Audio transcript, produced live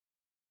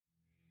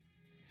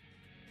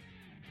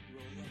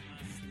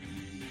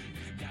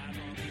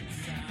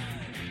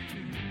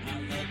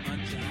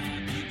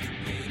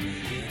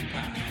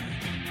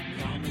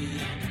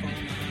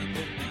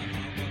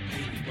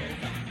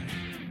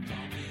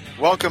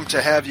Welcome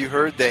to Have You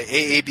Heard, the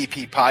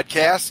AABP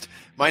podcast.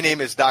 My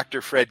name is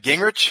Dr. Fred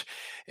Gingrich,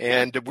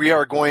 and we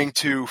are going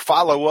to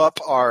follow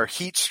up our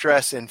heat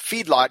stress in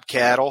feedlot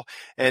cattle.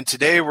 And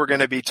today we're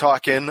going to be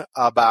talking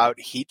about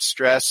heat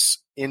stress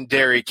in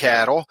dairy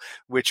cattle,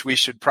 which we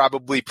should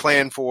probably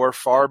plan for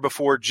far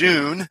before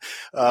June.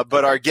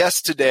 But our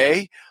guest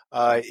today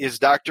is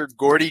Dr.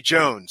 Gordy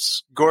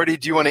Jones. Gordy,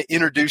 do you want to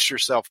introduce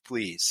yourself,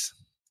 please?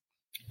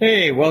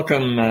 Hey,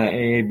 welcome,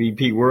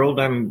 AABP World.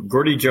 I'm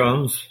Gordy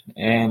Jones,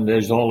 and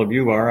as all of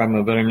you are, I'm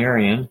a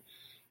veterinarian.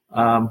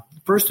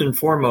 First and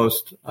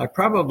foremost,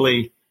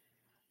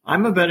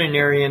 I'm a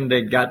veterinarian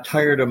that got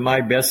tired of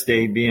my best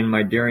day being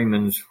my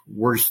dairyman's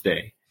worst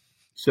day.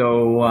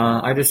 So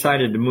I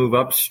decided to move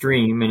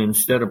upstream, and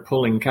instead of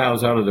pulling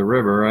cows out of the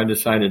river, I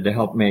decided to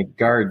help make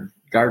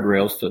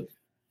guardrails to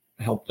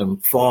help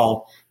them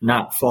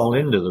not fall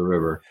into the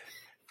river.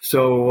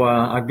 So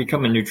I've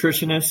become a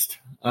nutritionist.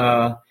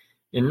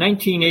 In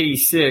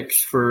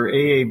 1986, for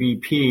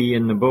AABP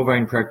and the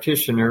Bovine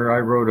Practitioner, I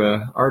wrote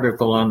an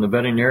article on the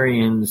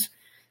veterinarian's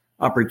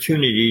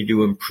opportunity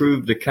to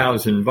improve the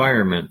cow's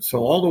environment. So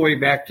all the way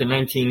back to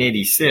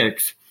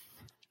 1986,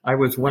 I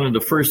was one of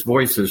the first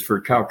voices for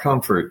cow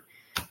comfort.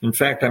 In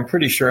fact, I'm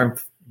pretty sure I'm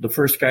the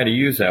first guy to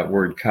use that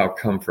word, cow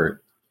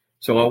comfort.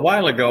 So a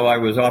while ago, I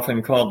was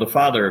often called the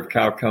father of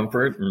cow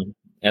comfort, and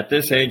at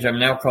this age, I'm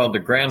now called the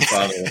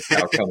grandfather of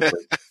cow comfort.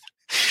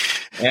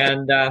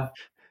 And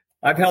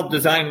I've helped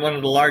design one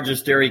of the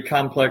largest dairy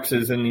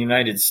complexes in the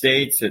United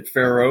States at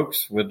Fair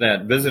Oaks with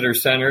that visitor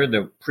center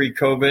that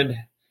pre-COVID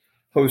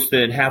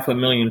hosted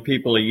 500,000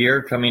 people a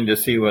year coming to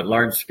see what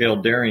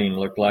large-scale dairying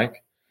looked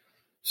like.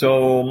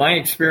 So my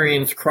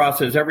experience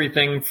crosses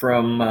everything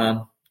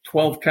from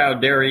 12 cow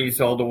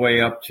dairies all the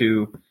way up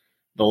to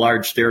the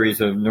large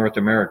dairies of North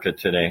America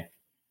today.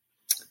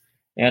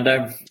 And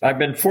I've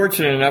been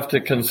fortunate enough to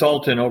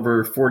consult in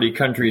over 40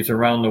 countries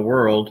around the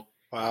world.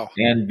 Wow.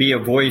 And be a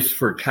voice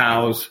for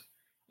cows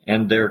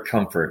and their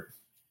comfort.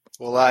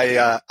 Well,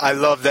 I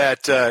love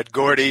that,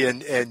 Gordy,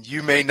 and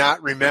you may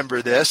not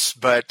remember this,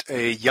 but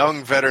a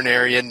young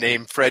veterinarian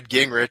named Fred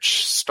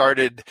Gingrich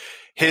started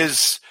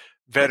his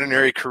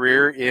veterinary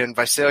career in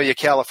Visalia,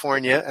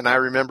 California, and I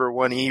remember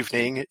one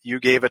evening you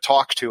gave a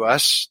talk to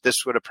us.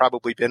 This would have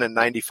probably been in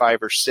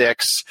 95 or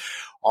 6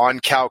 on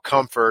cow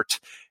comfort,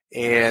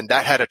 and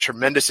that had a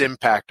tremendous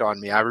impact on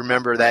me. I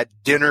remember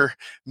that dinner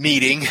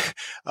meeting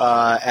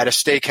at a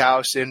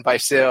steakhouse in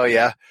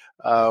Visalia,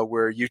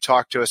 where you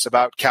talked to us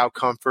about cow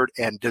comfort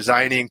and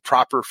designing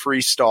proper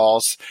free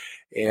stalls.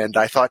 And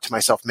I thought to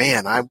myself,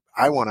 man,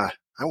 I want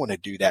to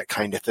do that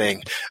kind of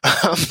thing.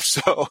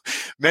 So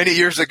many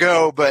years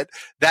ago, but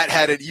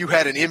you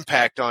had an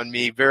impact on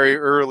me very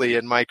early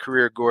in my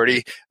career,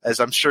 Gordy, as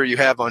I'm sure you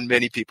have on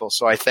many people.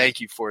 So I thank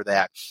you for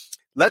that.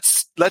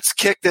 Let's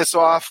kick this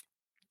off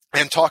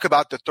and talk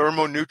about the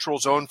thermoneutral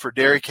zone for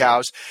dairy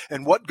cows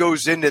and what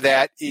goes into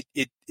that.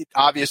 It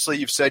obviously,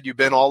 you've said you've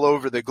been all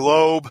over the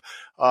globe,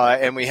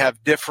 and we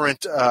have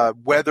different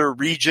weather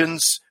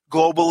regions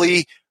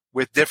globally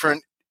with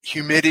different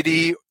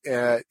humidity.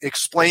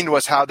 Explain to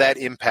us how that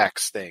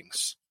impacts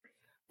things.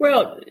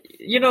 Well,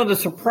 the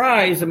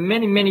surprise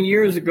many, many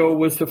years ago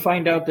was to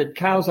find out that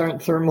cows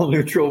aren't thermal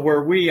neutral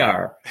where we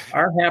are.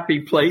 Our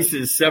happy place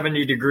is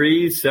 70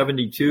 degrees,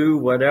 72,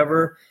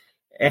 whatever.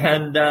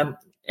 And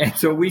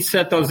so we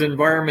set those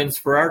environments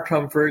for our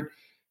comfort,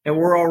 and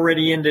we're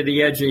already into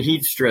the edge of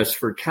heat stress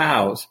for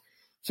cows.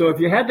 So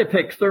if you had to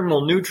pick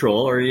thermal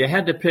neutral, or you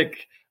had to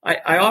pick,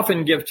 I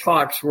often give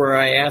talks where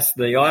I ask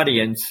the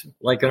audience,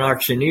 like an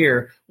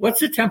auctioneer,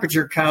 what's the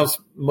temperature cows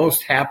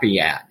most happy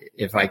at,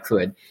 if I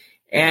could?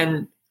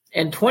 And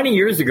 20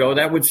 years ago,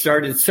 that would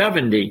start at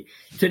 70.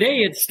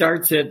 Today, it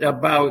starts at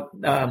about,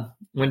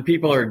 when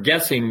people are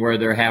guessing where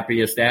they're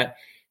happiest at,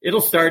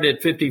 it'll start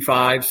at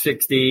 55,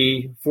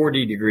 60,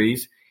 40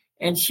 degrees.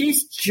 And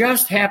she's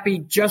just happy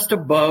just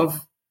above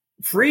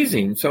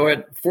freezing. So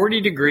at 40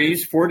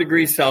 degrees, 4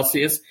 degrees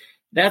Celsius,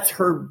 that's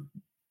her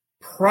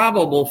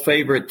probable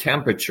favorite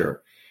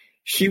temperature.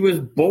 She was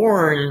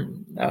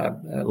born,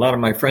 a lot of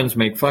my friends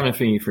make fun of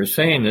me for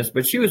saying this,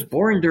 but she was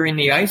born during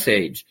the Ice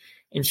Age.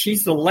 And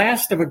she's the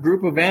last of a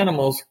group of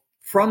animals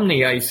from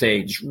the Ice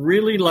Age,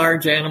 really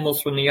large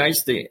animals from the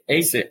Ice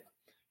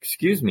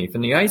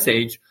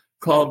Age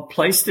called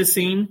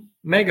Pleistocene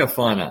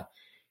megafauna.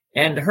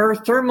 And her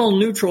thermal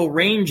neutral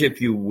range, if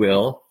you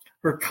will,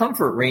 her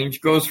comfort range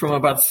goes from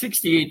about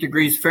 68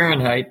 degrees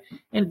Fahrenheit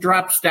and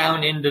drops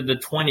down into the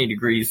 20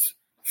 degrees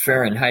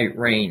Fahrenheit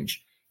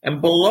range.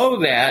 And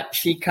below that,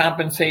 she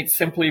compensates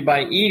simply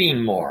by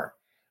eating more.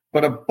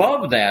 But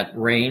above that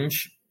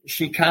range,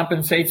 she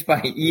compensates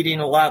by eating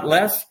a lot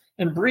less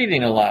and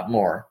breathing a lot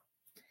more.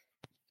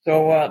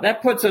 So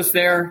that puts us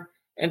there.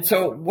 And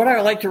so what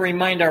I like to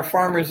remind our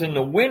farmers in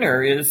the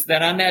winter is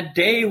that on that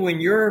day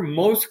when you're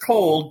most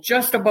cold,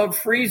 just above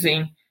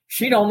freezing,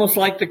 she'd almost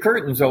like the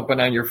curtains open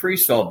on your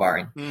freestall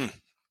barn. Mm.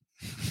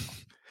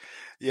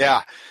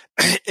 Yeah.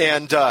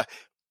 And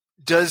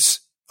does,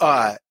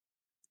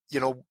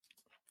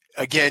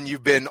 again,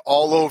 you've been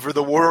all over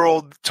the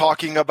world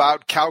talking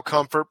about cow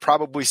comfort,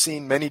 probably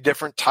seen many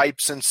different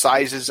types and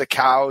sizes of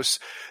cows.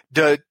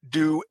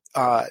 Do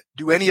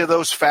any of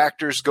those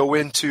factors go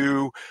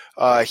into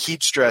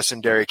heat stress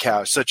in dairy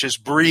cows, such as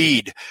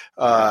breed,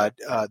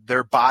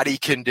 their body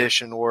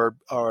condition, or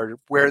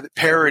where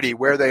parity,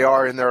 where they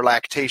are in their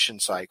lactation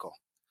cycle?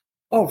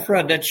 Oh,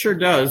 Fred, that sure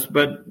does.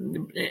 But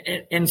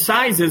and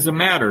size is a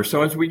matter.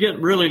 So as we get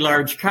really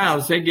large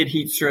cows, they get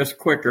heat stress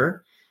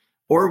quicker.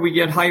 Or we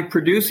get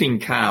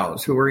high-producing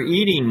cows who are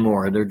eating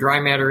more. Their dry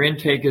matter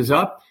intake is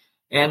up,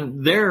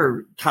 and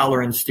their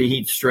tolerance to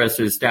heat stress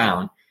is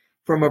down.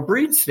 From a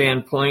breed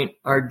standpoint,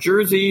 our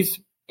Jerseys,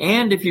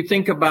 and if you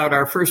think about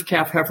our first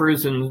calf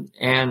heifers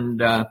and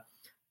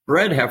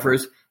bred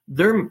heifers,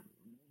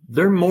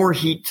 they're more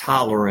heat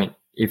tolerant,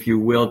 if you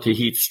will, to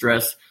heat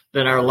stress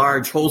than our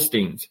large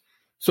Holsteins.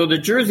 So the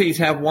Jerseys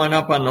have one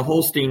up on the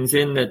Holsteins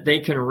in that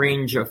they can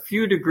range a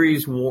few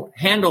degrees,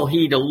 handle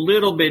heat a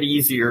little bit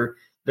easier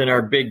than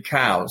our big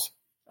cows.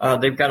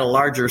 They've got a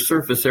larger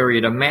surface area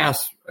to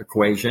mass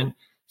equation,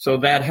 so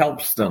that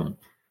helps them.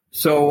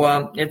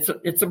 So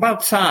it's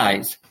about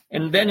size,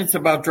 and then it's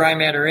about dry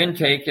matter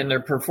intake and their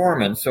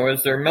performance. So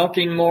as they're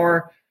milking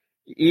more,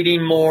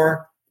 eating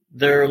more,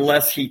 they're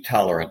less heat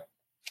tolerant.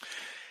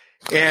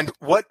 And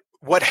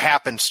what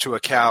happens to a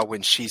cow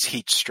when she's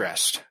heat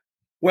stressed?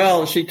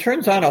 Well, she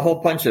turns on a whole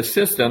bunch of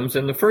systems,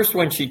 and the first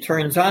one she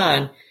turns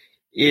on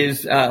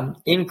is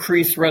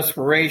increased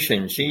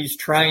respiration. She's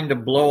trying to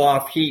blow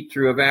off heat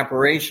through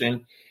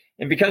evaporation.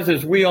 And because,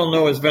 as we all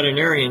know as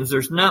veterinarians,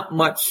 there's not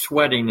much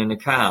sweating in a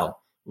cow,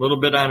 a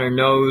little bit on her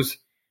nose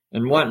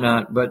and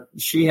whatnot, but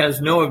she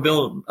has no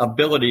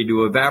ability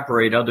to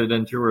evaporate other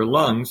than through her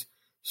lungs.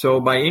 So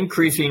by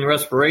increasing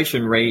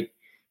respiration rate,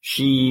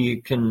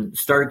 she can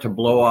start to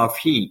blow off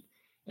heat.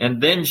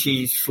 And then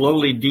she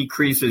slowly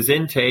decreases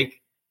intake.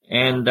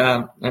 And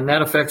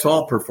that affects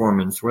all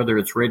performance, whether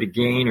it's rate of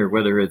gain or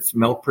whether it's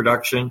milk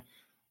production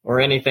or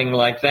anything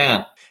like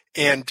that.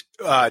 And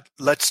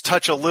let's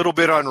touch a little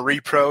bit on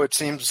repro. It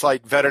seems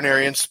like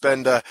veterinarians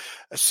spend a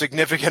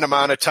significant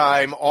amount of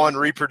time on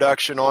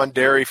reproduction on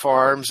dairy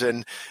farms,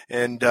 and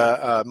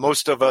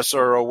most of us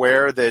are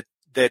aware that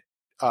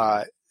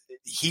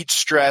heat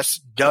stress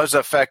does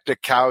affect a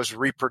cow's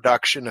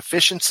reproduction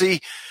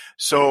efficiency.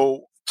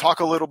 So talk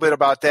a little bit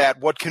about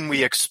that. What can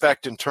we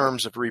expect in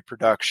terms of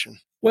reproduction?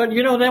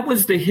 Well, that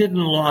was the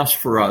hidden loss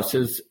for us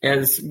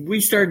as we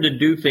started to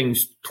do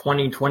things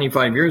 20,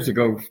 25 years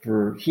ago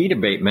for heat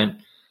abatement.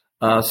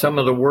 Some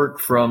of the work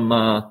from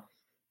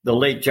the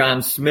late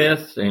John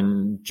Smith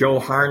and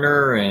Joe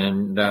Harner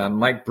and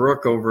Mike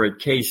Brook over at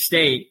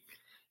K-State,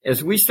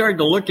 as we started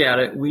to look at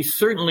it, we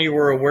certainly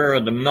were aware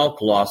of the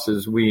milk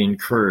losses we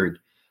incurred.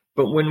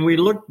 But when we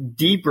looked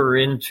deeper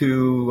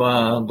into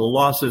the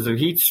losses of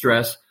heat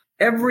stress,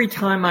 every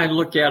time I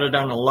look at it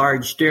on a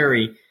large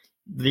dairy,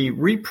 the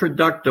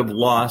reproductive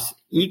loss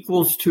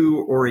equals to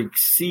or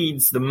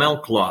exceeds the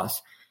milk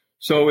loss.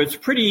 So it's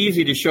pretty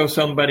easy to show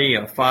somebody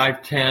a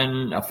 5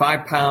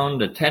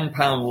 pound, a 10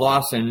 pound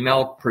loss in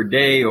milk per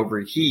day over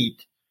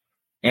heat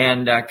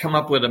and come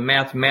up with a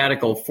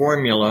mathematical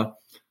formula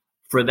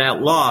for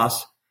that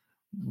loss.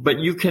 But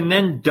you can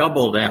then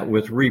double that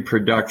with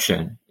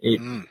reproduction.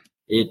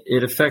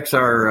 It affects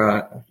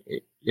our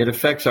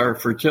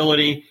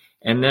fertility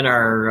and then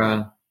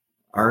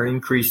our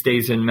increased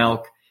days in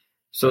milk.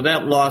 So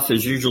that loss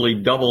is usually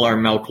double our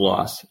milk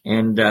loss,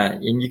 and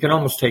you can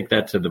almost take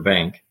that to the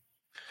bank.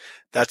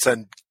 That's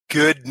a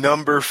good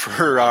number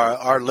for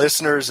our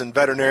listeners and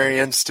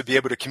veterinarians to be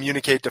able to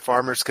communicate to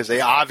farmers, because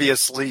they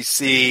obviously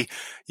see,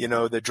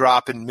 the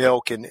drop in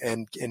milk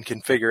and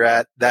can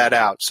figure that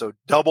out. So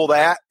double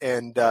that,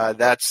 and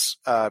that's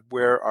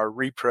where our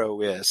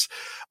repro is.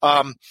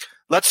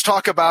 Let's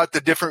talk about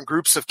the different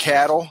groups of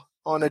cattle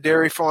on a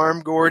dairy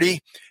farm,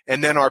 Gordy,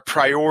 and then our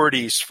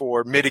priorities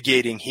for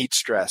mitigating heat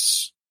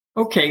stress.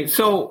 Okay,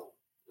 so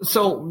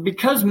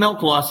because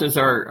milk loss is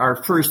our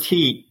first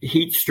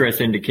heat stress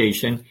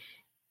indication,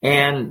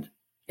 and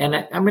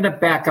I'm going to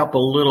back up a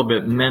little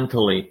bit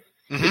mentally.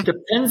 Mm-hmm. It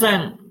depends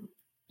on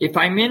if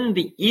I'm in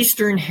the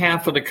eastern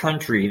half of the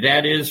country,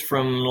 that is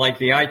from like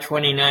the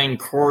I-29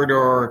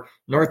 corridor,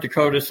 North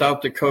Dakota,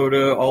 South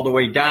Dakota, all the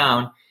way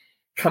down,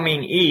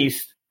 coming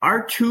east.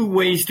 Our two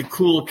ways to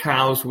cool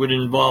cows would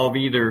involve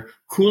either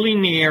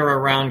cooling the air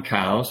around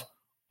cows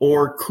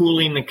or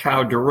cooling the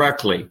cow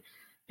directly.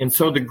 And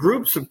so the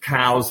groups of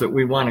cows that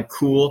we want to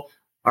cool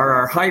are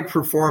our high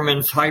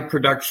performance, high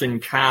production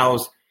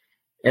cows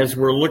as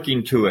we're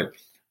looking to it.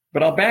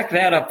 But I'll back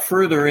that up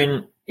further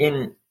in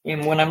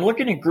when I'm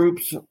looking at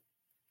groups.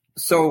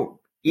 So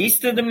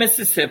east of the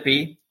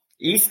Mississippi,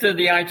 east of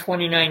the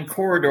I-29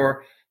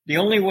 corridor, the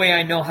only way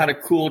I know how to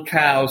cool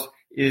cows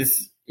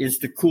is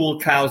to cool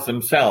cows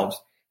themselves.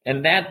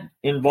 And that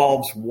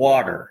involves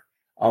water,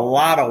 a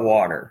lot of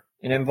water.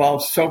 It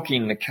involves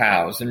soaking the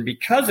cows. And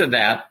because of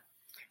that,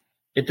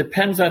 it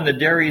depends on the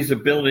dairy's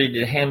ability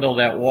to handle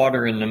that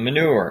water in the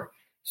manure.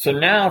 So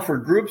now for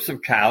groups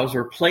of cows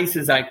or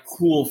places I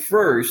cool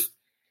first,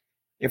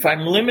 If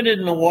I'm limited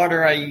in the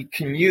water I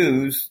can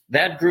use,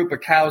 that group of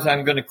cows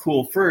I'm going to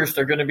cool first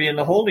are going to be in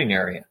the holding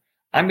area.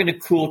 I'm going to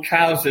cool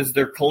cows as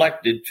they're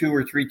collected 2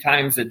 or 3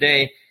 times a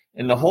day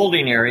in the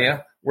holding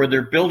area where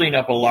they're building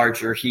up a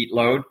larger heat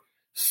load,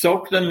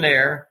 soak them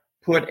there,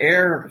 put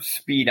air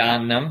speed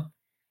on them,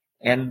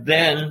 and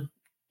then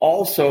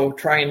also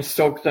try and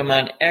soak them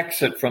on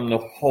exit from the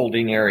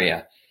holding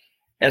area.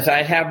 As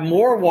I have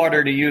more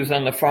water to use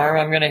on the farm,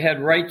 I'm going to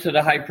head right to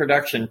the high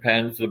production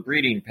pens, the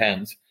breeding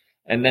pens,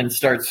 and then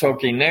start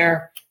soaking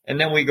there. And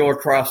then we go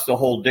across the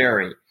whole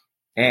dairy.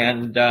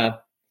 And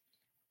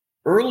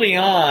early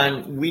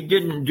on, we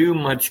didn't do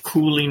much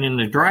cooling in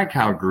the dry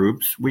cow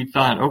groups. We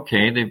thought,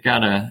 okay, they've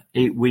got a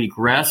 8-week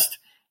rest.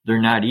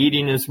 They're not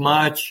eating as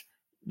much.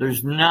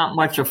 There's not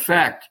much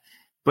effect.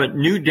 But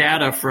new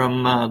data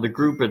from the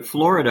group at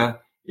Florida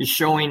is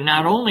showing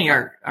not only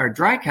are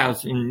dry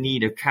cows in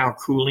need of cow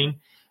cooling,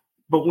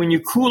 but when you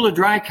cool a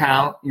dry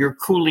cow, you're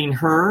cooling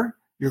her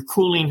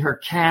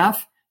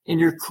calf, and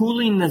you're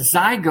cooling the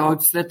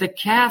zygotes that the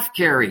calf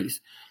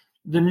carries.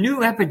 The new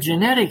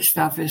epigenetic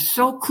stuff is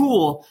so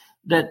cool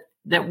that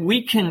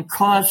we can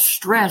cause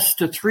stress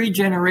to 3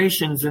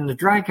 generations in the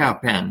dry cow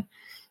pen.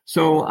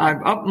 So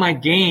I've upped my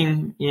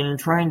game in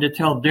trying to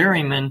tell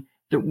dairymen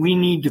that we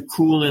need to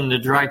cool in the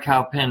dry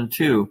cow pen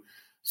too.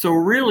 So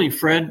really,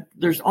 Fred,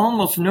 there's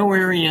almost no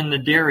area in the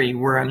dairy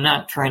where I'm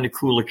not trying to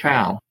cool a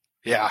cow.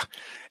 Yeah.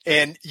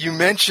 And you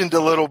mentioned a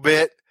little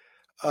bit,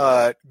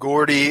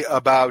 Gordy,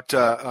 about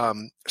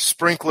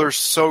sprinklers,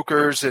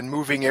 soakers, and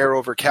moving air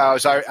over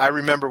cows. I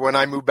remember when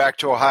I moved back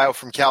to Ohio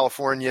from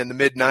California in the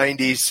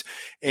mid-'90s,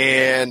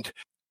 and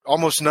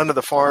almost none of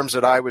the farms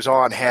that I was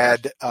on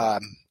had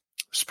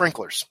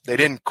sprinklers. They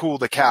didn't cool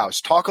the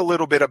cows. Talk a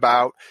little bit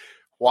about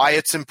why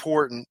it's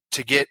important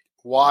to get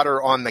water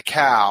on the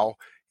cow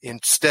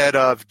instead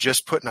of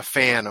just putting a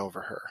fan over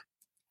her.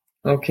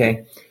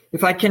 Okay.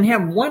 If I can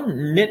have one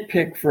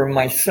nitpick for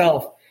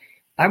myself,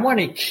 I want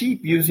to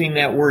keep using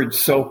that word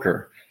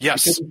soaker.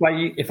 Yes.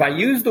 Because if I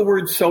use the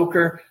word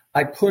soaker,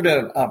 I put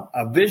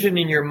a vision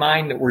in your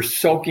mind that we're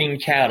soaking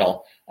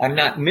cattle. I'm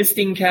not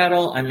misting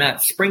cattle. I'm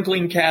not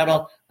sprinkling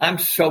cattle. I'm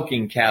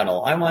soaking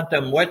cattle. I want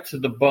them wet to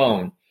the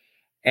bone.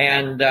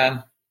 And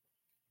that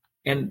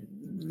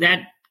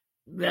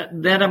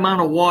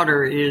amount of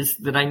water is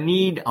that I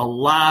need a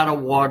lot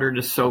of water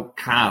to soak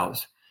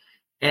cows.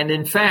 And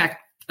in fact,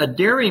 a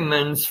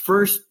dairyman's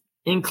first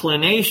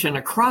inclination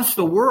across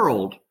the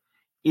world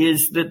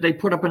is that they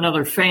put up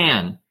another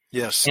fan.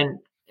 Yes.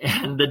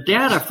 And the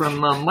data from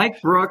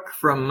Mike Brook,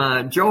 from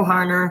Joe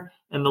Harner,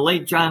 and the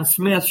late John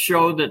Smith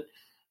show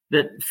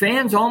that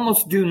fans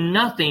almost do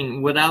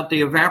nothing without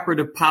the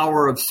evaporative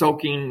power of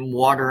soaking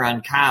water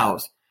on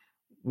cows.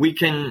 We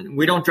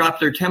don't drop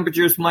their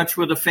temperatures much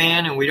with a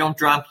fan, and we don't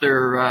drop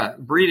their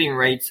breeding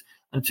rates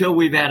until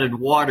we've added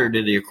water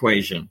to the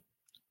equation.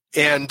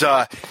 And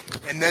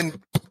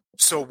then,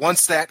 so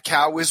once that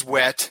cow is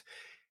wet,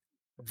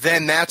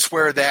 then that's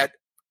where that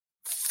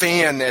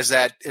fan, as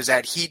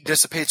that heat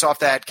dissipates off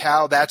that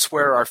cow, that's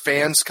where our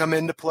fans come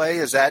into play.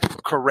 Is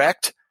that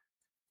correct?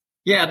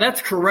 Yeah,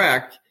 that's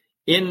correct.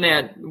 In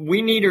that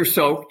we need her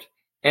soaked.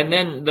 And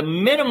then the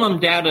minimum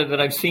data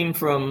that I've seen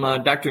from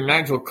Dr.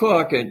 Nigel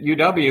Cook at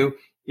UW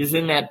is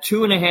in that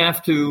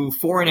 2.5 to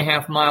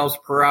 4.5 miles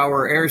per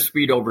hour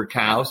airspeed over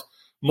cows.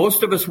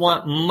 Most of us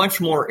want much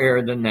more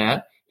air than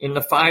that, in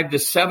the 5 to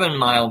 7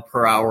 mile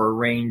per hour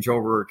range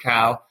over a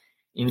cow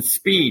in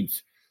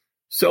speeds.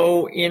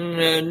 So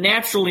in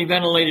naturally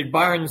ventilated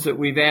barns that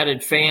we've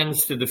added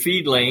fans to the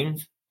feed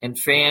lanes and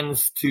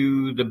fans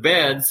to the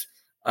beds,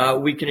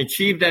 we can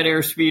achieve that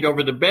airspeed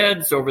over the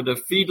beds, over the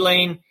feed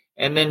lane,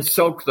 and then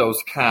soak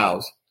those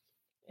cows.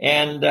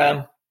 And,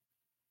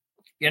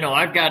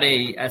 I've got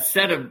a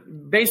set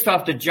of, based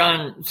off the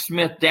John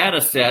Smith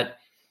data set,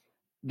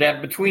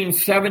 that between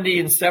 70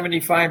 and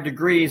 75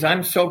 degrees,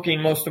 I'm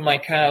soaking most of my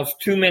cows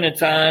 2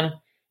 minutes on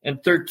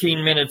and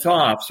 13 minutes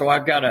off. So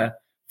I've got a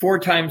 4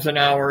 times an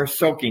hour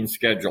soaking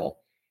schedule.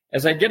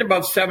 As I get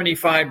above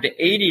 75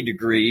 to 80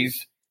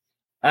 degrees,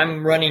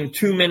 I'm running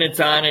 2 minutes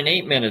on and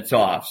 8 minutes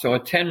off. So a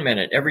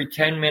 10-minute. Every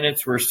 10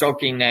 minutes, we're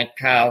soaking that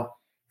cow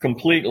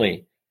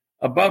completely.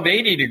 Above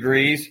 80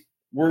 degrees,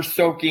 we're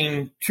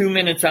soaking 2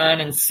 minutes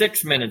on and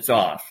 6 minutes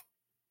off.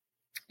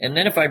 And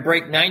then if I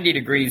break 90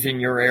 degrees in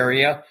your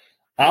area,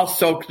 I'll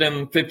soak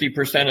them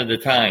 50% of the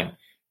time.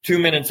 2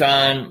 minutes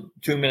on,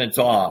 2 minutes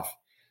off.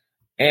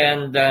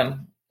 And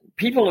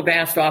people have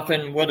asked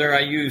often whether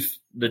I use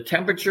the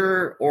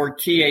temperature or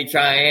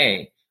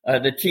THIA,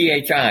 the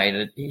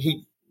THI,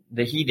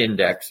 the heat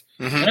index.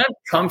 Mm-hmm. And I'm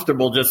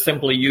comfortable just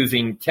simply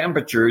using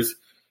temperatures.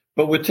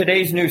 But with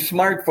today's new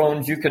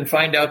smartphones, you can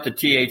find out the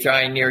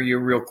THI near you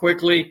real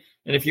quickly.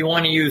 And if you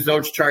want to use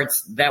those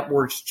charts, that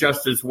works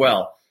just as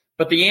well.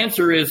 But the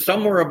answer is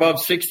somewhere above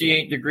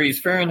 68 degrees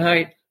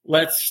Fahrenheit,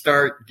 let's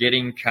start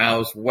getting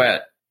cows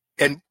wet.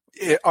 And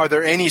are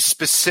there any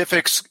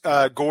specifics,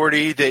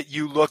 Gordy, that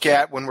you look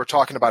at when we're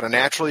talking about a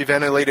naturally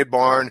ventilated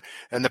barn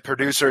and the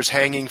producers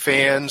hanging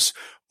fans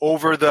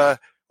over the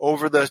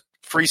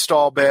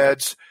freestall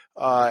beds?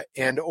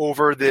 and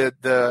over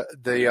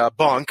the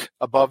bunk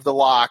above the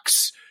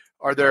locks,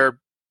 are there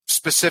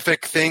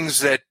specific things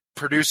that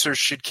producers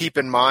should keep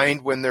in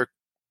mind when they're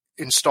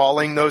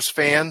installing those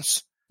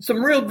fans?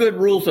 Some real good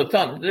rules of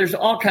thumb. There's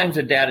all kinds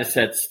of data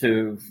sets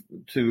to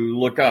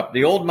look up.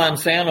 The old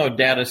Monsanto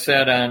data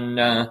set on,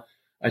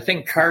 I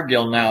think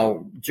Cargill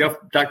now,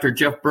 Dr.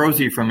 Jeff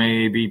Brosey from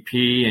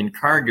AABP in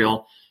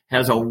Cargill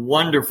has a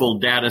wonderful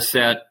data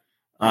set,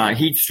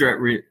 heat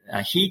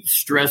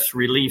stress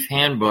relief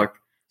handbook.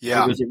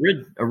 Yeah. It was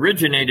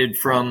originated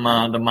from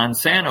the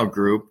Monsanto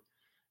group,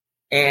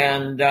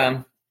 and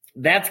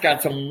that's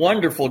got some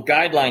wonderful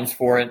guidelines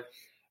for it.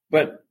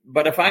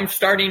 But if I'm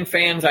starting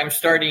fans, I'm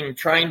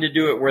trying to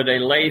do it where they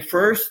lay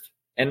first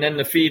and then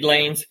the feed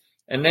lanes.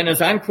 And then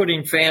as I'm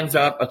putting fans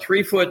up, a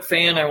 3-foot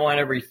fan, I want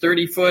every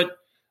 30 foot,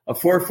 a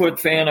 4-foot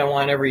fan, I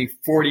want every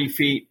 40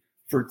 feet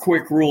for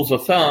quick rules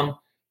of thumb.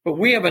 But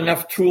we have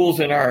enough tools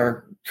in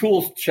our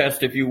tools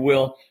chest, if you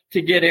will,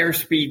 to get air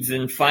speeds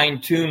and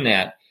fine tune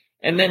that.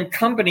 And then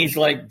companies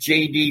like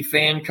JD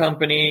Fan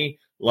Company,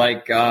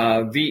 like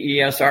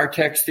VES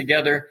Artex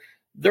together,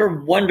 they're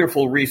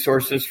wonderful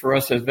resources for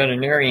us as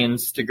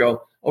veterinarians to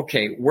go,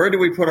 okay, where do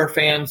we put our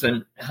fans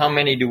and how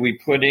many do we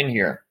put in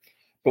here?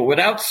 But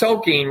without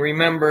soaking,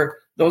 remember,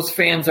 those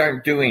fans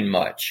aren't doing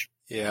much.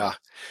 Yeah.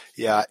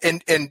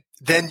 And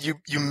then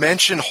you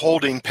mentioned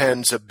holding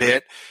pens a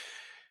bit.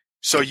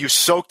 So you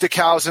soak the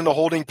cows into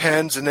holding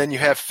pens, and then you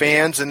have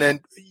fans, and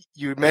then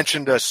you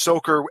mentioned a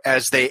soaker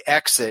as they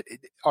exit.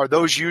 Are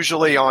those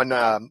usually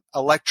on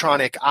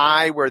electronic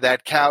eye where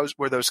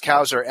those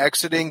cows are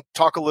exiting?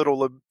 Talk a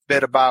little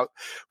bit about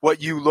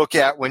what you look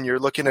at when you're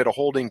looking at a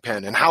holding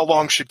pen, and how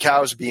long should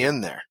cows be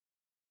in there?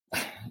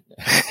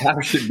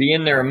 Cows should be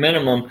in there a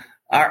minimum.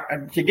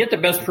 To get the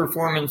best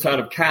performance out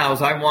of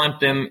cows, I want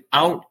them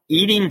out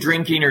eating,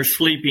 drinking, or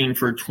sleeping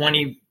for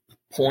 20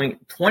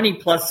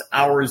 plus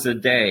hours a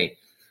day.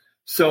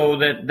 So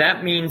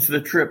that means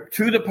the trip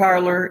to the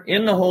parlor,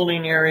 in the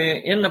holding area,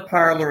 in the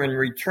parlor, and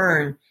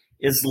return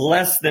is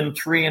less than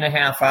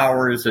 3.5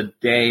 hours a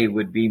day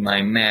would be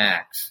my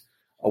max,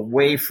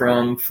 away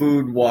from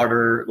food,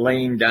 water,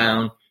 laying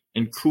down,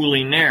 and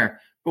cooling there.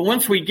 But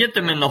once we get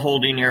them in the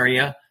holding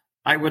area,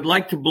 I would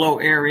like to blow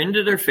air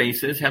into their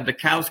faces, have the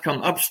cows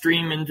come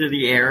upstream into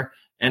the air,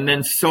 and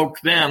then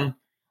soak them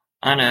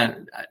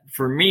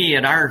for me,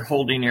 at our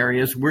holding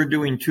areas, we're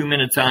doing 2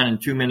 minutes on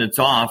and 2 minutes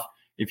off,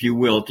 if you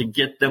will, to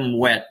get them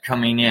wet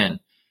coming in.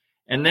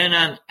 And then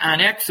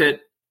on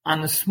exit,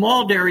 on the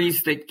small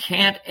dairies that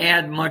can't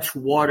add much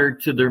water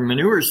to their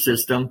manure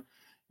system,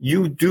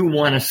 you do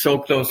want to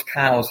soak those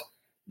cows.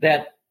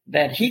 That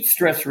heat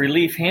stress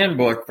relief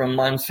handbook from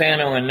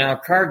Monsanto and now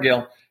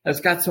Cargill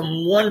has got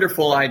some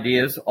wonderful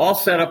ideas, all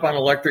set up on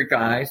electric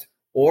eyes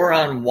or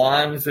on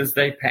wands as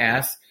they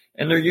pass.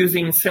 And they're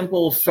using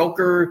simple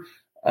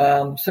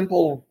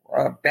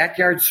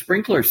backyard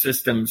sprinkler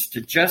systems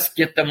to just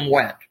get them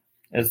wet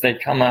as they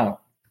come out.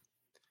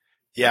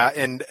 Yeah,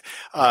 and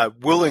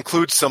we'll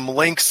include some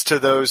links to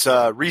those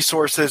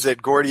resources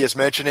that Gordy is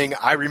mentioning.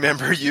 I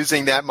remember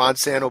using that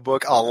Monsanto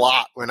book a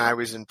lot when I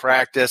was in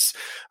practice,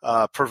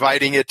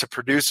 providing it to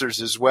producers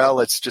as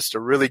well. It's just a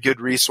really good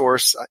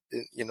resource.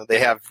 They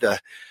have the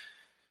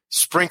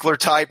sprinkler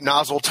type,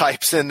 nozzle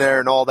types in there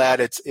and all that.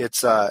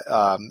 It's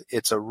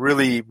a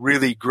really,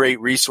 really great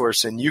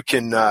resource, and you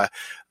can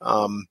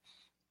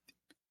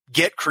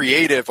get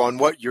creative on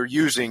what you're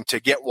using to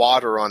get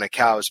water on a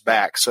cow's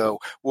back. So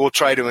we'll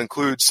try to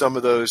include some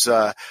of those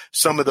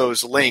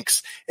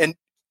links. And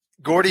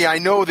Gordy, I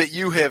know that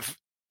you have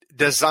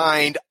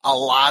designed a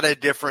lot of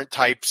different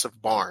types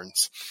of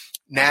barns.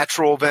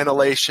 Natural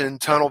ventilation,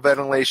 tunnel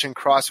ventilation,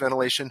 cross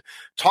ventilation.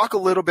 Talk a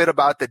little bit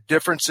about the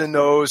difference in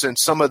those and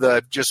some of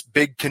the just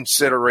big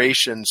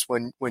considerations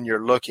when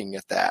you're looking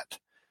at that.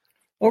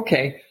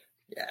 Okay.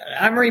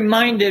 I'm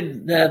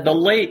reminded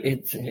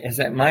it's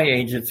at my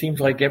age, it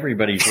seems like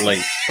everybody's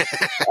late.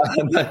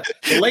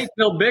 The late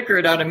Bill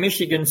Bickert out of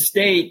Michigan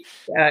State,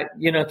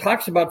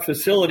 talks about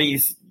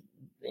facilities,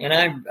 and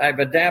I've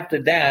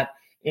adapted that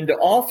into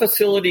all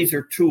facilities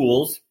are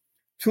tools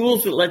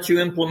that let you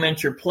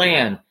implement your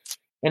plan.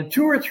 And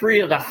 2 or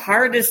 3 of the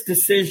hardest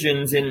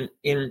decisions in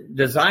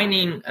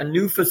designing a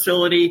new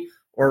facility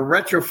or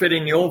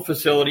retrofitting the old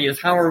facility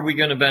is how are we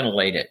going to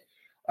ventilate it?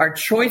 Our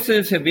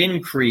choices have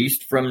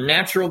increased from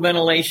natural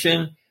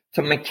ventilation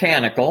to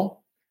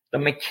mechanical. The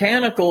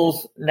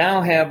mechanicals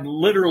now have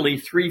literally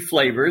 3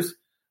 flavors.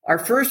 Our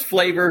first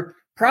flavor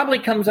probably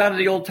comes out of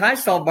the old tie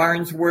stall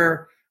barns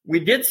where we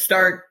did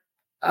start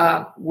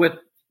with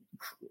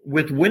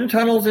wind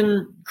tunnels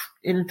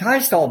in tie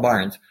stall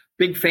barns.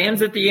 Big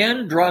fans at the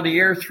end, draw the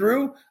air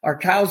through. Our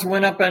cows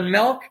went up on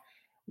milk.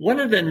 One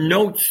of the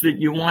notes that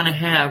you want to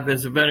have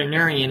as a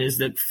veterinarian is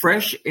that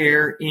fresh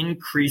air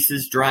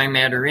increases dry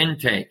matter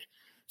intake.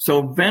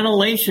 So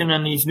ventilation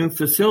on these new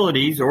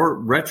facilities or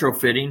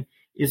retrofitting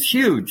is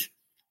huge.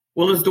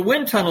 Well, as the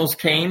wind tunnels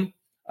came,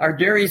 our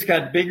dairies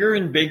got bigger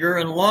and bigger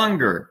and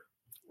longer.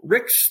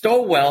 Rick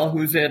Stowell,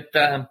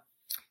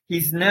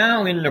 he's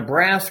now in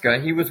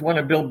Nebraska. He was one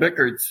of Bill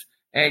Bickert's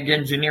ag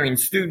engineering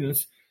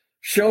students,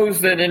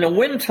 shows that in a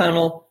wind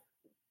tunnel,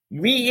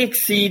 we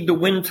exceed the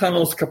wind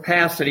tunnel's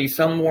capacity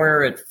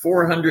somewhere at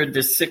 400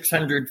 to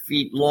 600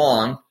 feet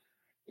long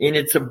in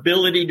its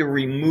ability to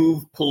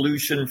remove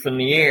pollution from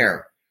the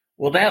air.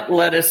 Well, that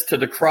led us to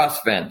the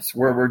cross vents,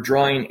 where we're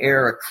drawing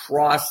air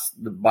across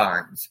the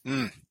barns.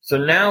 So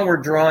now we're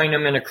drawing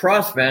them in a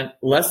cross vent,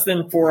 less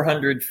than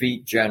 400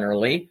 feet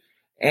generally,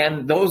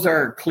 and those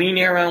are clean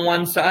air on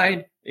one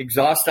side,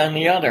 exhaust on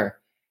the other.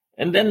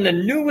 And then the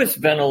newest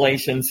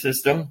ventilation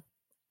system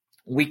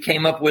we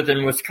came up with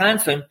in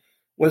Wisconsin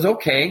was,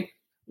 okay,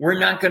 we're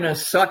not going to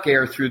suck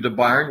air through the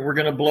barn. We're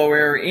going to blow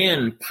air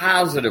in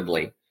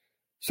positively.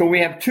 So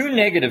we have two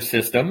negative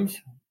systems,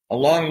 a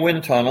long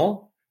wind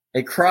tunnel,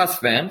 a cross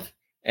vent,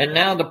 and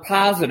now the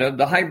positive,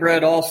 the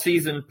hybrid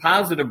all-season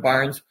positive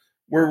barns,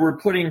 where we're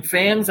putting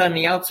fans on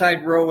the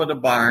outside row of the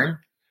barn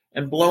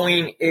and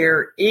blowing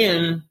air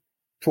in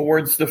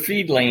towards the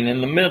feed lane in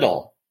the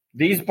middle.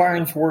 These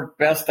barns work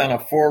best on a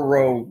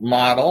 4-row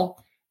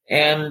model,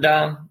 and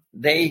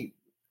the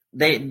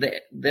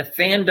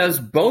fan does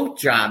both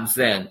jobs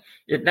then.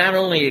 It not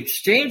only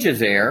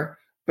exchanges air,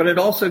 but it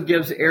also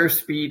gives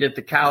airspeed at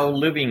the cow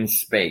living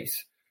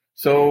space.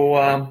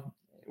 So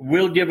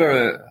we'll give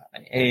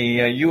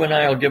you and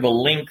I will give a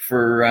link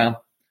for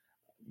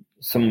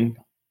some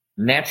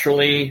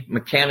naturally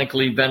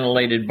mechanically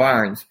ventilated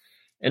barns.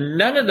 And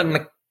none of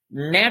the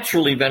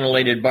naturally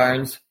ventilated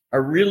barns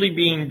are really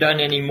being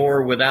done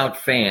anymore without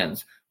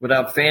fans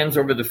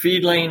over the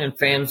feed lane and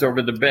fans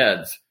over the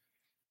beds.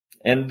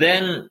 And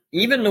then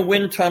even the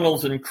wind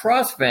tunnels and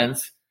cross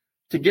vents,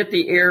 to get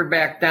the air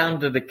back down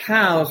to the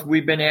cows,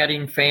 we've been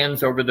adding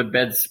fans over the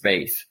bed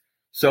space.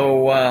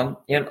 So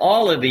in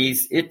all of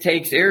these, it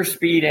takes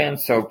airspeed and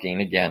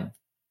soaking again.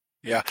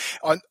 Yeah.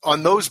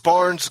 On those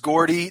barns,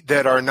 Gordy,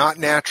 that are not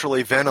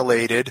naturally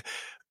ventilated,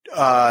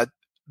 the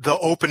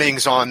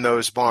openings on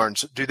those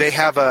barns, do they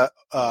have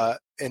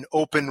an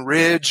open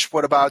ridge?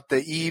 What about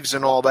the eaves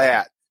and all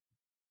that?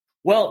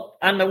 Well,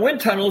 on the wind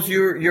tunnels,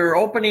 you're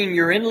opening,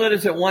 your inlet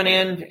is at one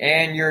end,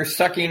 and you're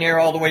sucking air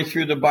all the way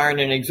through the barn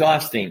and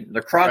exhausting.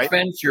 The cross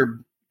vents, you're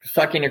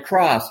sucking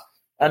across.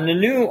 On the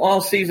new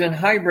all-season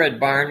hybrid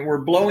barn,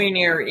 we're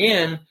blowing air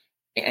in,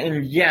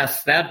 and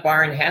yes, that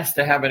barn has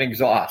to have an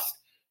exhaust.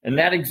 And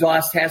that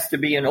exhaust has to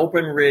be an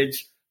open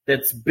ridge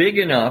that's big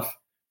enough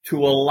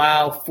to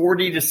allow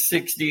 40 to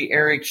 60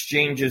 air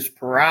exchanges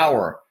per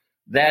hour.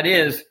 That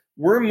is,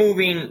 we're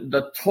moving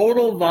the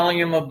total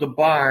volume of the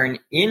barn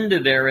into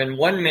there in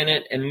 1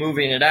 minute and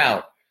moving it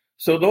out.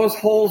 So those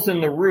holes in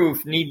the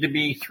roof need to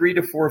be 3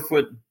 to 4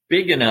 foot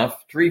big enough,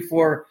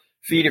 3-4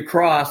 feet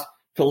across,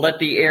 to let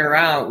the air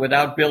out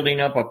without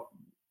building up a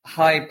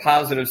high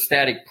positive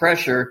static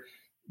pressure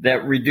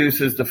that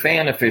reduces the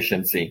fan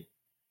efficiency.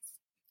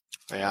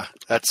 Yeah,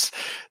 that's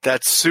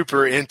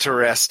super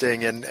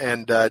interesting,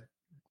 and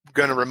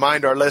going to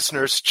remind our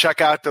listeners,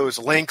 check out those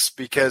links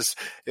because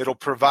it'll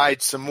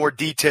provide some more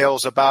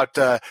details about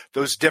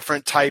those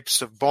different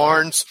types of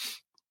barns.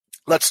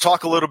 Let's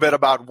talk a little bit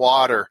about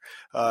water,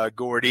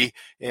 Gordy,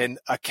 and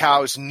a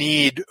cow's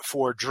need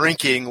for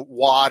drinking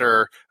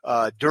water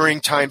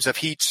during times of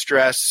heat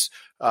stress.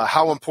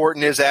 How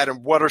important is that,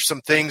 and what are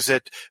some things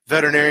that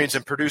veterinarians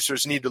and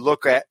producers need to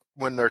look at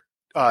when they're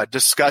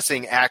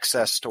discussing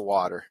access to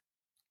water?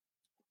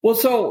 Well,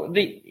 so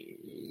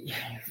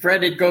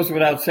Fred, it goes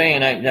without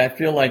saying, I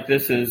feel like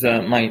this is,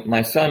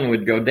 my son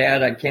would go,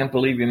 Dad, I can't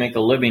believe you make a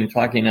living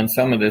talking on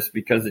some of this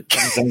because it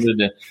comes under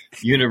the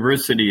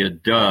University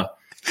of duh.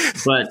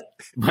 But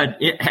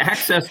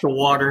access to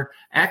water,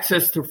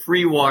 access to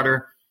free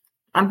water.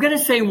 I'm going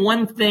to say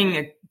one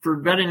thing for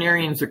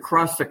veterinarians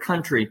across the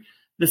country.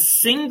 The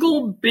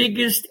single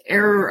biggest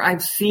error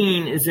I've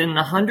seen is in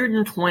the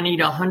 120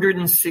 to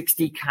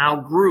 160 cow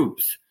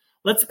groups.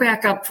 Let's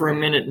back up for a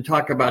minute and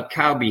talk about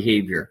cow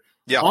behavior.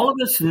 Yeah. All of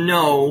us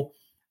know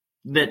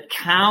that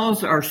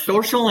cows are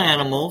social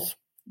animals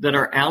that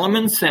are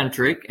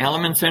aliment-centric.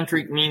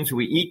 Aliment-centric means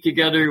we eat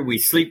together, we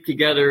sleep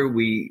together,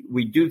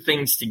 we do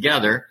things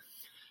together.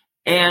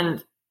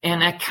 And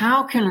a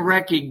cow can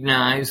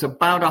recognize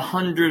about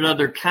 100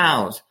 other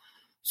cows.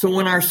 So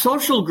when our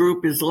social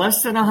group is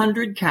less than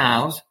 100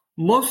 cows,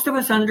 most of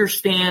us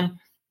understand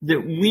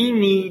that we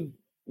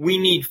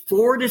need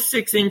 4 to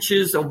 6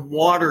 inches of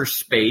water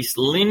space,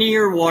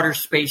 linear water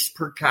space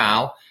per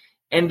cow,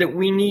 and that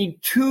we need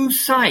 2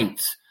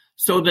 sites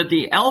so that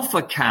the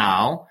alpha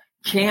cow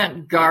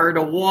can't guard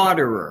a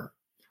waterer.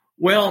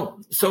 Well,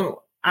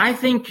 so I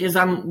think as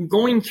I'm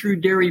going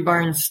through dairy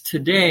barns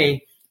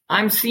today,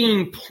 I'm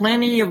seeing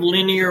plenty of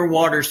linear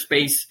water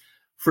space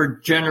for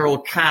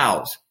general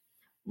cows.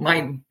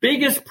 My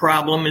biggest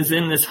problem is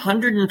in this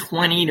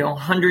 120 to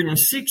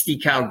 160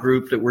 cow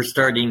group that we're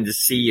starting to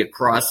see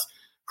across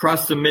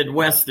the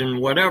Midwest and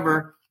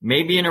whatever,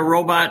 maybe in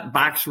a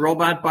box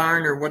robot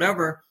barn or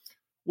whatever.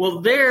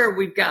 Well, there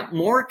we've got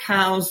more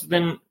cows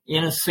than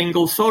in a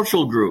single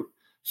social group.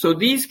 So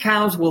these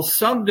cows will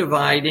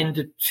subdivide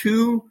into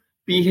 2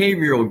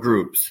 behavioral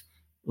groups.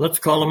 Let's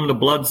call them the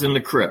Bloods and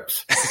the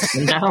Crips.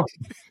 And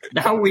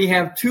now we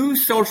have 2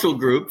 social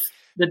groups,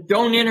 that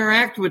don't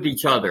interact with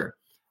each other.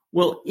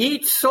 Well,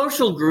 each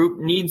social group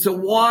needs a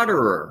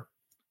waterer.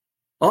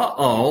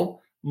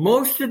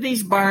 Most of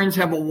these barns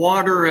have a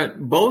waterer at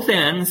both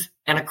ends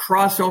and a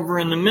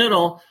crossover in the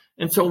middle.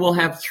 And so we'll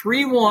have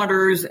 3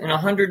 waterers in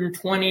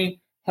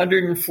 120,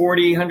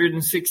 140,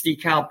 160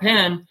 cow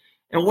pen.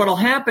 And what'll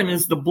happen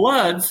is the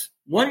bloods,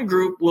 one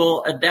group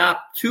will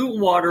adopt 2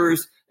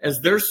 waterers as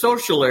their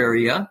social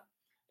area.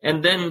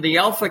 And then the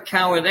alpha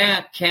cow of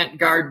that can't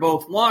guard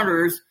both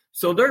waterers.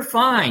 So they're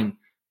fine.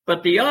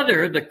 But the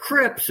other, the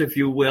crips, if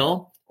you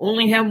will,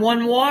 only have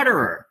 1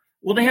 waterer.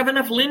 Well, they have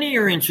enough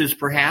linear inches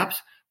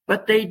perhaps,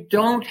 but they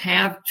don't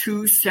have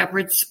 2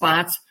 separate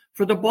spots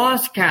for the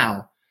boss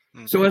cow.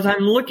 Mm-hmm. So as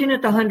I'm looking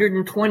at the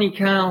 120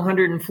 cow,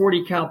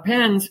 140 cow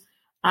pens,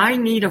 I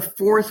need a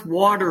 4th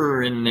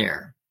waterer in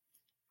there.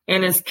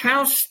 And as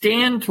cows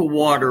stand to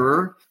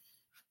waterer,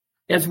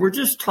 as we're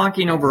just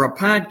talking over a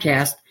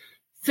podcast,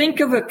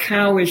 think of a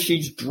cow as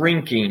she's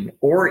drinking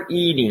or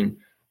eating.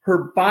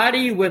 Her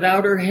body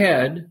without her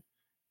head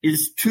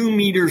is 2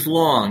 meters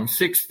long,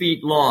 6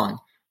 feet long.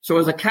 So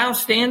as a cow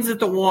stands at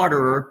the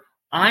waterer,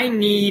 I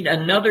need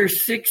another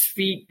 6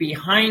 feet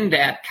behind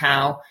that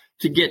cow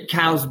to get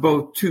cows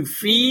both to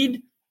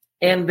feed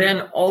and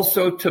then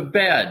also to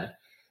bed.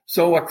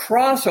 So a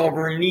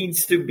crossover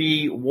needs to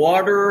be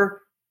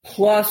waterer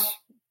plus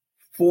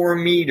 4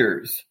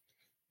 meters.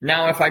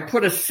 Now, if I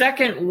put a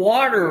second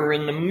waterer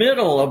in the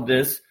middle of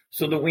this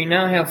so that we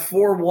now have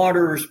 4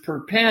 waterers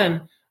per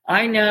pen,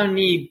 I now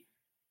need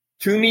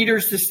 2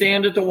 meters to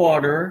stand at the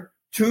waterer,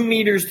 2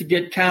 meters to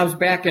get cows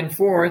back and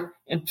forth,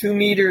 and 2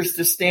 meters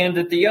to stand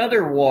at the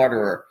other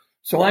waterer.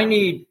 So I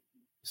need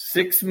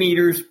 6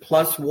 meters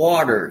plus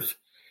waters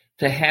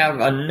to have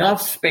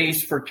enough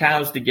space for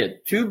cows to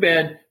get to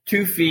bed,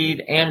 to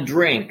feed, and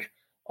drink,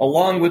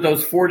 along with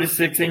those 4 to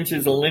 6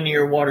 inches of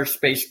linear water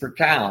space per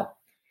cow.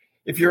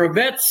 If you're a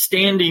vet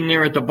standing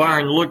there at the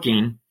barn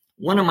looking,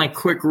 one of my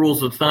quick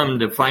rules of thumb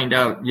to find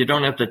out you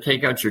don't have to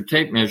take out your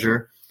tape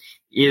measure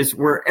is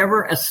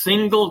wherever a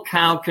single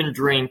cow can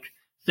drink,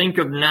 think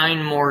of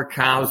 9 more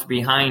cows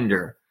behind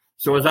her.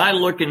 So as I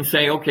look and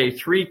say, okay,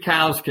 3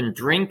 cows can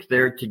drink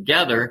there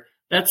together,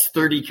 that's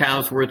 30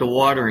 cows worth of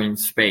watering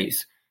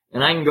space.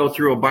 And I can go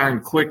through a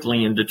barn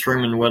quickly and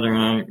determine whether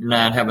or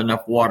not I have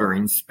enough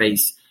watering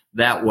space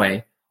that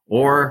way.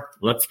 Or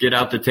let's get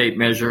out the tape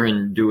measure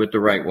and do it the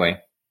right way.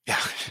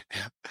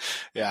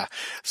 Yeah.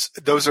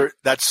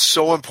 That's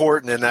so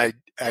important. And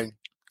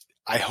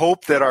I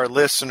hope that our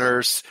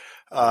listeners,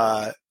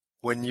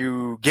 when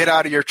you get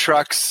out of your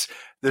trucks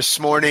this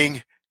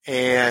morning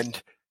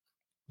and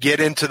get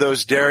into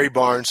those dairy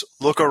barns,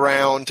 look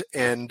around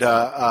and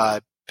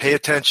pay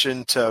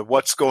attention to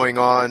what's going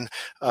on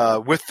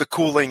with the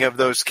cooling of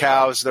those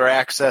cows, their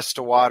access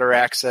to water,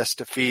 access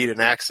to feed,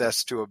 and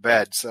access to a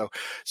bed. So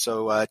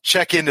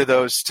check into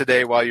those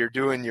today while you're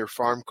doing your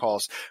farm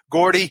calls.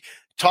 Gordy,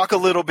 talk a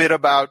little bit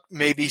about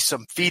maybe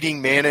some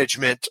feeding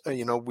management.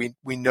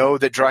 We know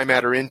that dry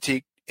matter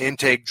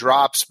intake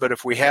drops, but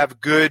if we have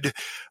good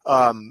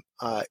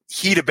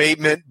heat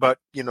abatement, but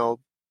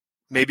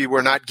maybe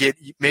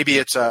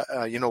it's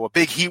a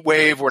big heat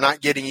wave, we're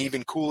not getting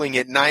even cooling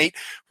at night.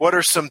 What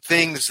are some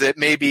things that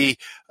maybe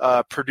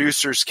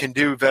producers can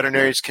do,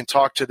 veterinarians can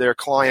talk to their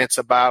clients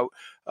about,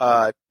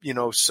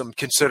 some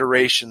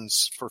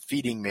considerations for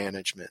feeding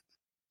management?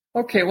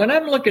 Okay, when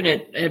I'm looking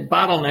at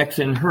bottlenecks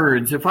in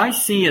herds, if I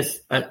see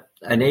an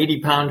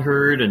 80-pound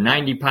herd, a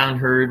 90-pound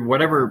herd,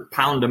 whatever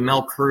pound of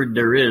milk herd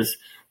there is,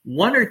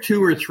 1 or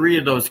 2 or 3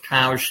 of those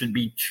cows should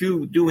be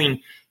doing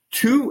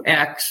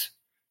 2x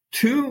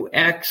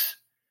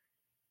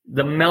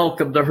the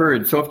milk of the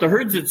herd. So if the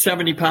herd's at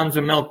 70 pounds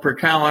of milk per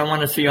cow, I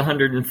want to see a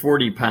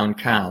 140-pound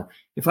cow.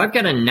 If I've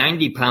got a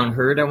 90-pound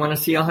herd, I want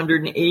to see a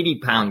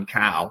 180-pound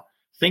cow.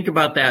 Think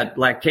about that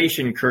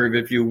lactation curve,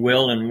 if you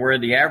will, and where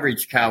the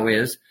average cow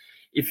is.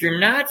 If you're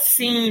not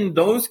seeing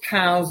those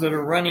cows that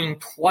are running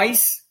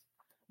twice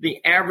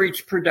the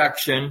average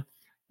production,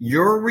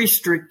 you're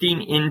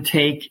restricting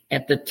intake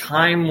at the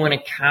time when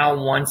a cow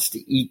wants to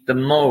eat the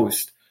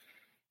most.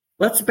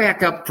 Let's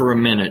back up for a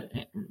minute.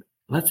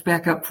 Let's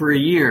back up for a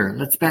year.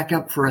 Let's back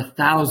up for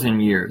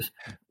 1,000 years.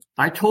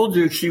 I told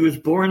you she was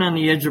born on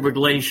the edge of a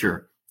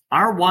glacier.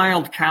 Our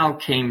wild cow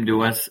came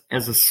to us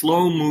as a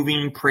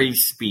slow-moving prey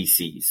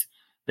species.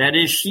 That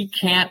is, she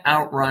can't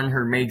outrun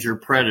her major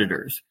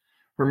predators.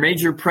 Her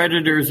major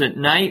predators at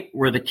night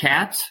were the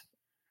cats.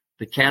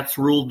 The cats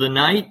ruled the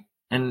night,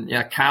 and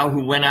a cow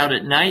who went out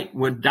at night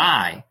would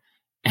die.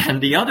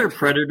 And the other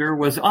predator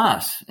was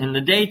us in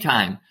the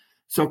daytime.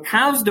 So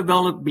cows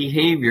develop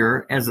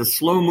behavior as a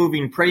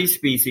slow-moving prey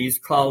species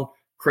called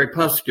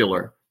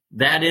crepuscular.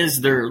 That is,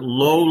 they're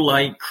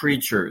low-light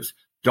creatures,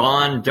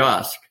 dawn,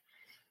 dusk.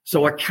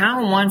 So a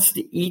cow wants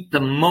to eat the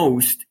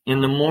most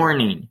in the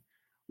morning.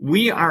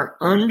 We are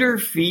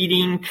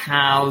underfeeding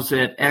cows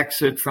that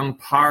exit from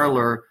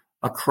parlor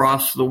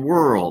across the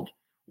world.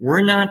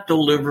 We're not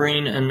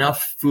delivering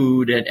enough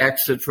food at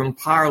exit from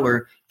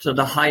parlor to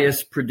the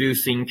highest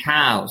producing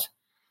cows.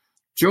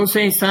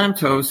 Jose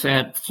Santos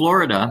at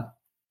Florida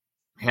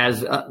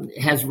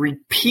has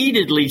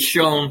repeatedly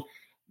shown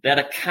that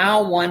a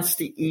cow wants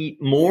to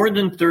eat more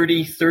than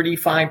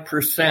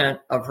 35%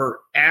 of her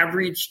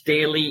average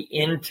daily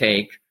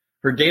intake,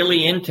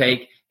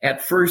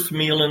 at first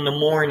meal in the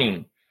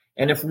morning.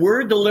 And if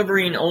we're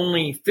delivering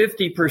only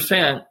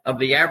 50% of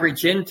the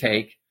average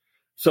intake,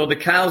 so the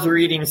cows are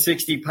eating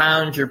 60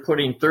 pounds, you're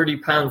putting 30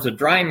 pounds of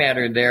dry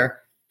matter there,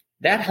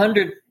 that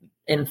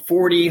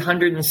 140,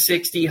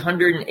 160,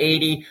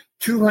 180,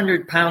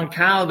 200-pound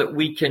cow that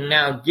we can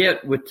now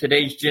get with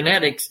today's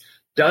genetics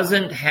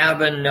doesn't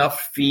have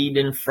enough feed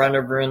in front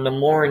of her in the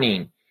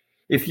morning.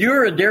 If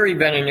you're a dairy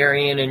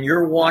veterinarian and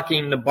you're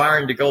walking the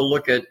barn to go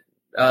look at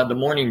the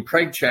morning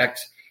preg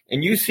checks,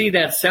 and you see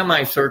that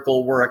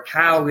semicircle where a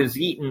cow has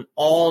eaten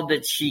all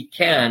that she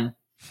can,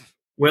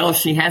 well,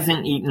 she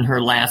hasn't eaten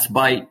her last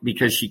bite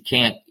because she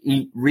can't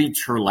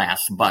reach her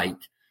last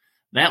bite.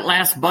 That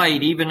last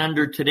bite, even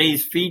under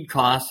today's feed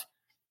costs,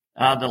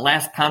 the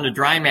last pound of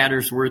dry matter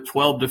is worth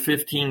 12 to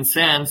 15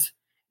 cents,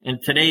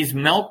 and today's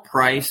milk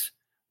price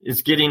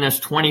is getting us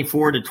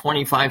 24 to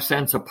 25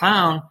 cents a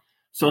pound.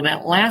 So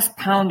that last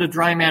pound of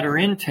dry matter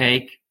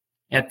intake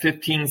at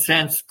 15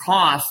 cents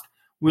cost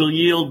will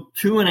yield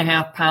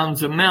 2.5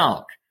 pounds of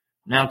milk.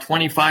 Now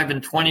 25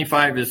 and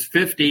 25 is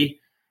 50,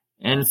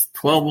 and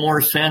 12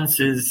 more cents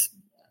is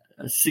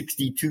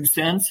 62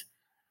 cents.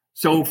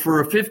 So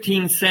for a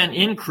 15-cent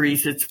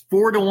increase, it's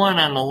 4-to-1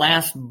 on the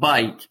last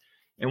bite.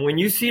 And when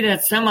you see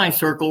that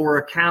semicircle where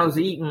a cow's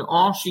eating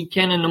all she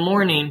can in the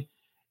morning,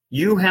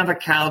 you have a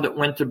cow that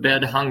went to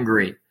bed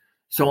hungry.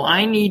 So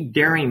I need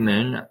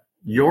dairymen,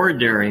 your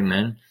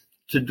dairymen,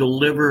 to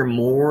deliver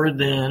more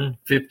than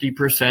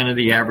 50% of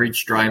the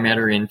average dry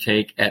matter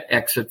intake at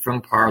exit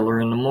from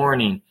parlor in the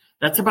morning.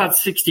 That's about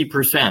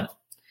 60%.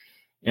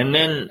 And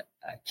then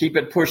keep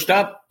it pushed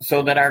up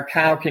so that our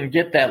cow can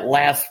get that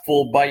last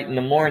full bite in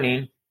the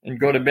morning and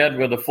go to bed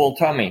with a full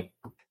tummy.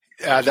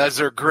 Those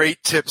are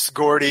great tips,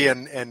 Gordy.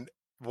 And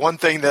one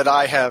thing that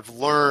I have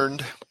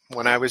learned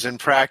when I was in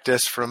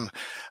practice from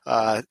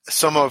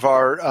some of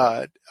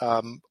our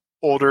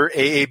older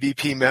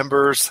AABP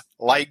members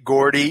like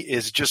Gordy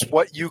is just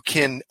what you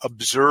can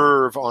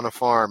observe on a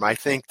farm. I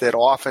think that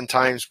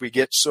oftentimes we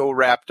get so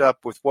wrapped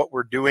up with what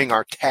we're doing,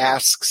 our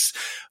tasks,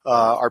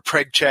 our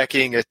preg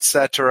checking,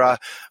 etc.,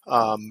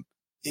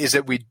 is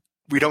that we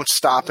don't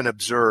stop and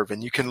observe.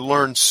 And you can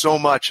learn so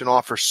much and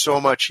offer so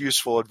much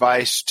useful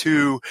advice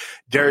to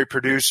dairy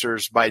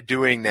producers by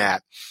doing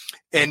that.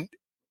 And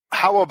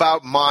how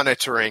about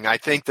monitoring? I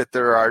think that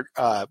there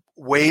are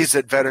ways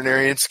that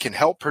veterinarians can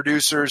help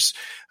producers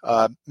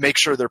make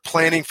sure they're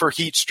planning for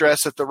heat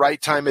stress at the right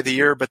time of the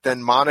year, but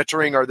then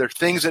monitoring. Are there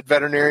things that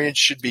veterinarians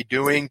should be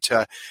doing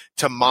to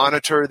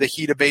monitor the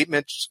heat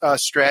abatement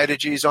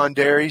strategies on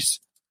dairies?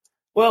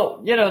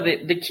 Well,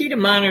 the key to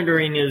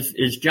monitoring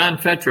is John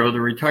Fetro,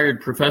 the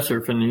retired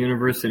professor from the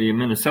University of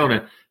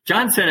Minnesota.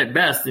 John said it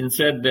best and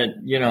said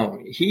that,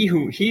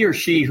 he or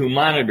she who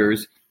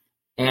monitors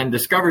and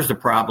discovers the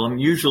problem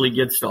usually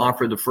gets to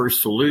offer the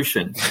first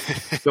solution.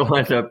 So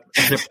as a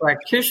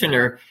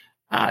practitioner,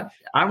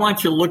 I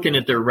want you looking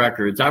at their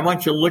records. I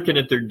want you looking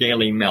at their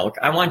daily milk.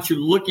 I want you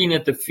looking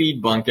at the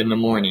feed bunk in the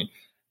morning.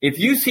 If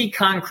you see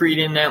concrete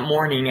in that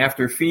morning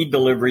after feed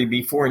delivery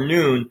before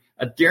noon,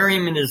 a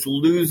dairyman is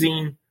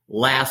losing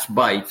last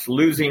bites,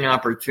 losing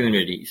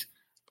opportunities.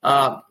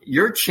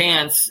 Your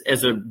chance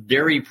as a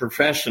dairy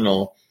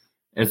professional,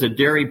 as a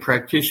dairy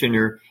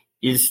practitioner,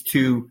 is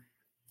to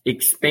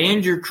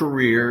expand your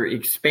career,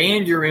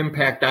 expand your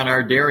impact on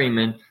our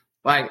dairymen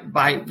by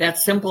that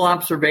simple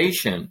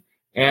observation.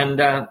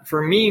 And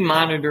for me,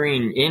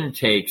 monitoring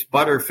intakes,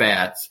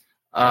 butterfats,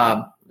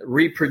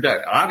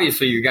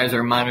 obviously you guys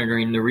are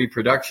monitoring the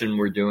reproduction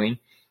we're doing,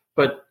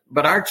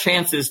 but our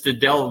chances to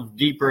delve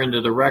deeper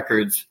into the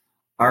records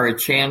are a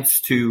chance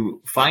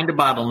to find a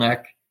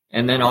bottleneck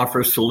and then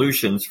offer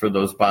solutions for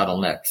those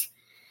bottlenecks.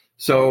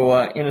 So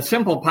in a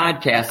simple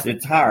podcast,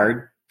 it's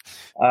hard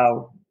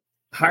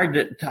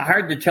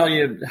to tell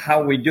you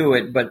how we do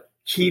it, but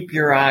keep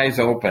your eyes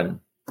open.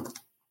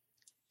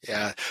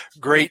 Yeah,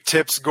 great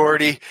tips,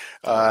 Gordy.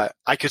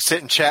 I could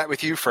sit and chat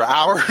with you for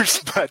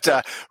hours, but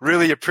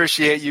really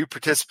appreciate you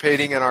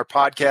participating in our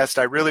podcast.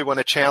 I really want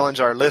to challenge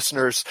our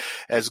listeners,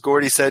 as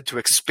Gordy said, to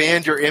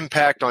expand your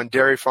impact on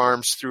dairy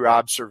farms through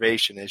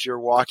observation. As you're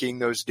walking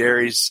those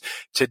dairies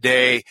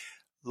today,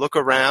 look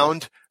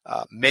around.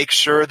 Make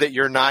sure that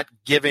you're not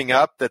giving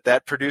up,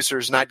 that producer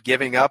is not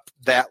giving up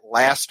that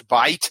last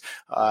bite.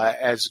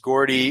 As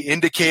Gordy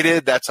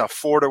indicated, that's a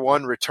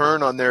 4-to-1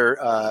 return on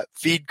their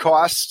feed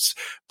costs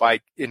by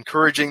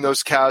encouraging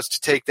those cows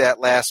to take that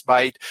last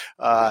bite.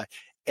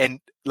 And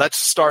let's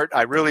start.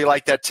 I really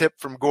like that tip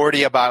from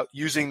Gordy about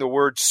using the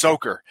word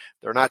soaker.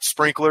 They're not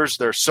sprinklers,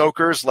 they're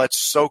soakers.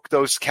 Let's soak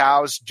those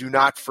cows. Do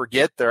not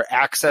forget their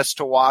access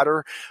to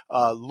water.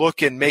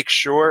 Look and make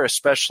sure,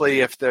 especially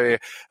if the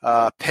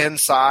pen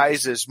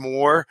size is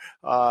more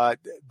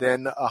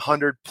than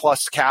 100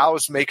 plus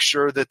cows, make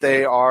sure that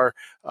they are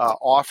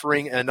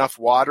offering enough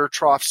water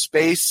trough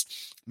space.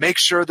 Make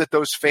sure that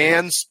those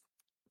fans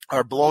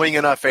are blowing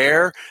enough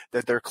air,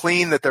 that they're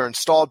clean, that they're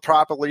installed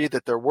properly,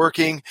 that they're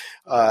working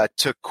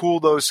to cool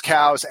those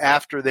cows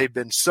after they've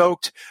been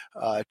soaked.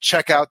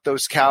 Check out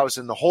those cows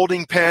in the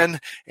holding pen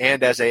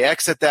and as they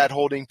exit that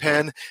holding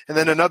pen. And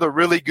then another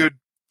really good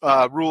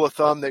rule of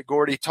thumb that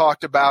Gordy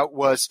talked about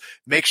was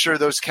make sure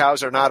those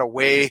cows are not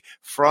away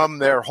from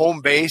their home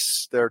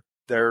base, their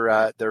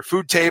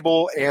food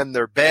table and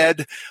their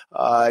bed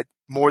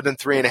more than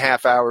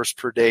 3.5 hours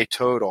per day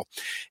total.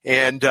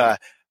 And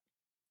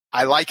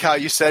I like how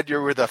you said you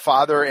were the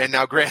father and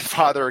now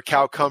grandfather of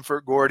Cow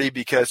Comfort, Gordy,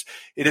 because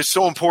it is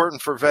so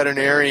important for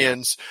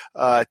veterinarians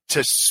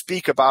to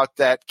speak about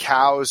that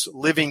cow's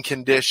living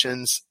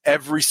conditions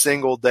every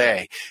single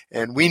day.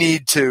 And we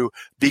need to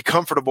be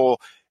comfortable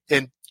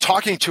in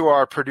talking to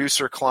our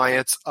producer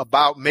clients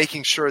about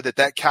making sure that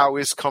that cow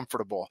is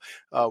comfortable.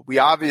 We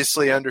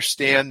obviously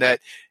understand that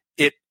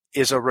it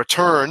is a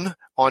return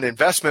on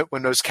investment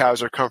when those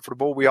cows are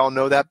comfortable. We all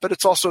know that, but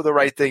it's also the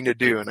right thing to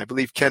do. And I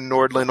believe Ken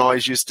Nordland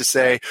always used to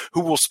say,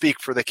 who will speak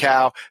for the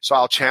cow? So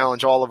I'll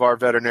challenge all of our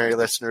veterinary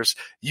listeners.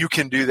 You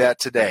can do that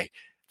today.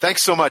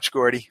 Thanks so much,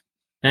 Gordy.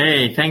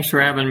 Hey, thanks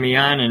for having me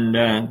on,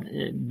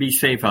 and be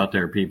safe out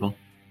there, people.